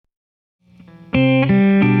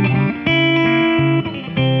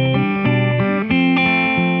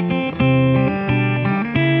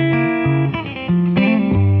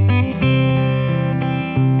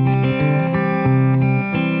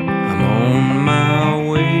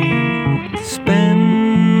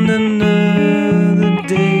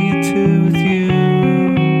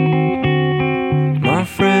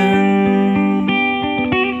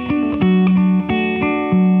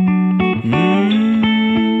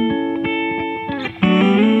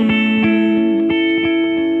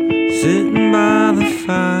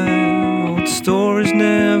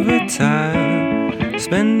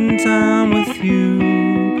spending time with you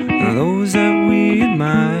and those that we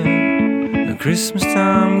admire. At Christmas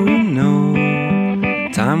time we know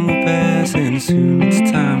time will pass and soon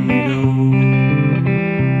it's time we go.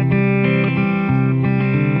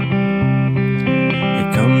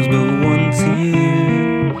 It comes but once a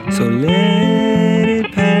year, so let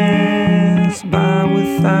it pass by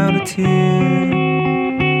without a tear,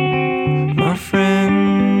 my friend.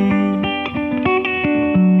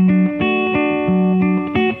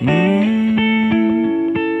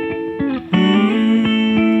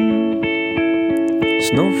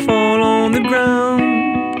 Snowfall on the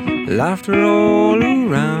ground, laughter all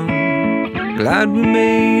around. Glad we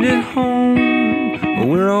made it home, but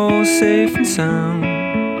we're all safe and sound.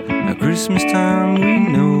 At Christmas time we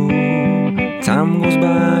know time goes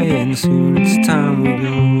by and soon it's time we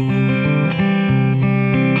go.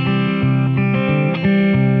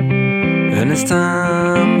 And it's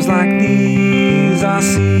times like these I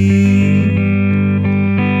see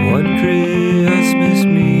what Christmas